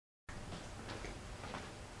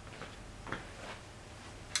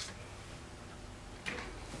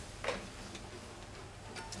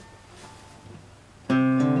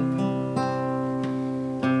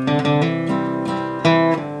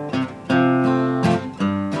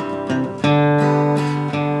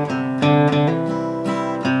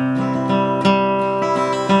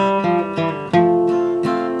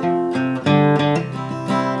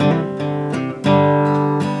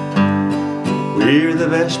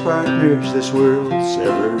partners this world's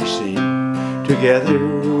ever seen. Together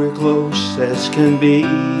we're close as can be,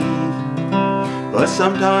 but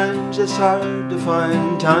sometimes it's hard to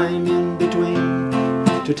find time in between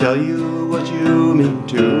to tell you what you mean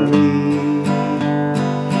to me.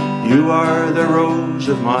 You are the rose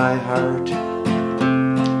of my heart,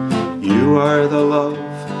 you are the love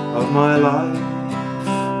of my life,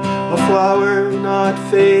 a flower not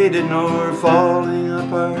faded nor falling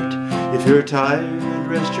apart. If you're tired,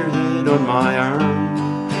 rest your head on my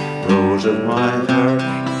arm, rose of my heart.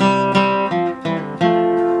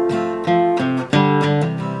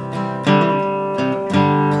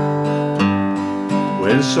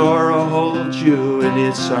 When sorrow holds you in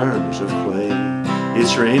its arms of clay,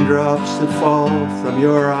 it's raindrops that fall from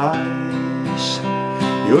your eyes.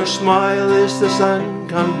 Your smile is the sun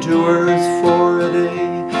come to earth for a day.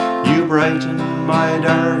 You brighten my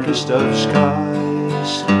darkest of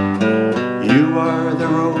skies. You are the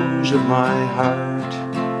rose of my heart,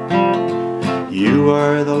 you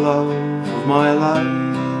are the love of my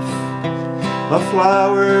life, a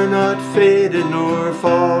flower not faded nor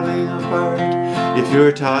falling apart. If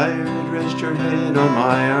you're tired, rest your head on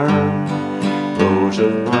my arm, rose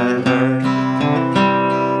of my heart.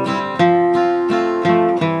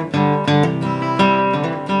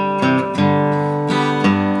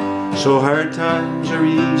 So hard times or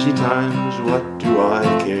easy times, what do I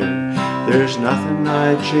care? There's nothing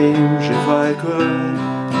I'd change if I could.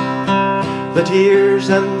 The tears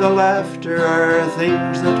and the laughter are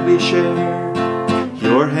things that we share.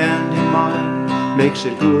 Your hand in mine makes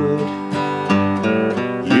it good.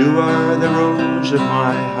 You are the rose of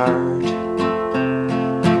my heart,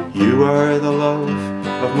 you are the love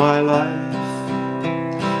of my life,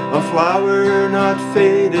 a flower not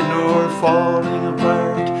faded nor falling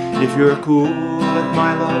apart. If you're cool, let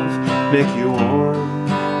my love make you warm,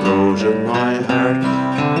 rose of my heart.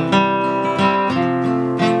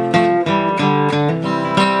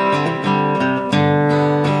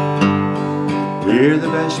 We're the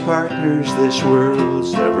best partners this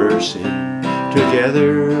world's ever seen.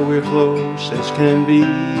 Together we're close as can be,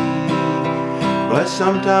 but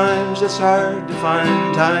sometimes it's hard to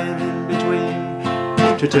find time in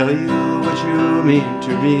between to tell you what you mean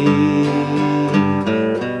to me.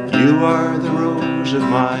 You are the rose of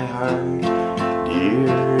my heart, dear,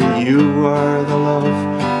 you are the love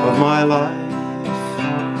of my life,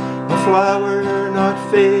 a flower not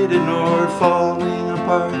faded nor falling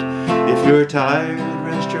apart. If you're tired,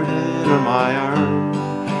 rest your head on my arm,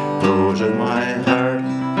 rose of my heart.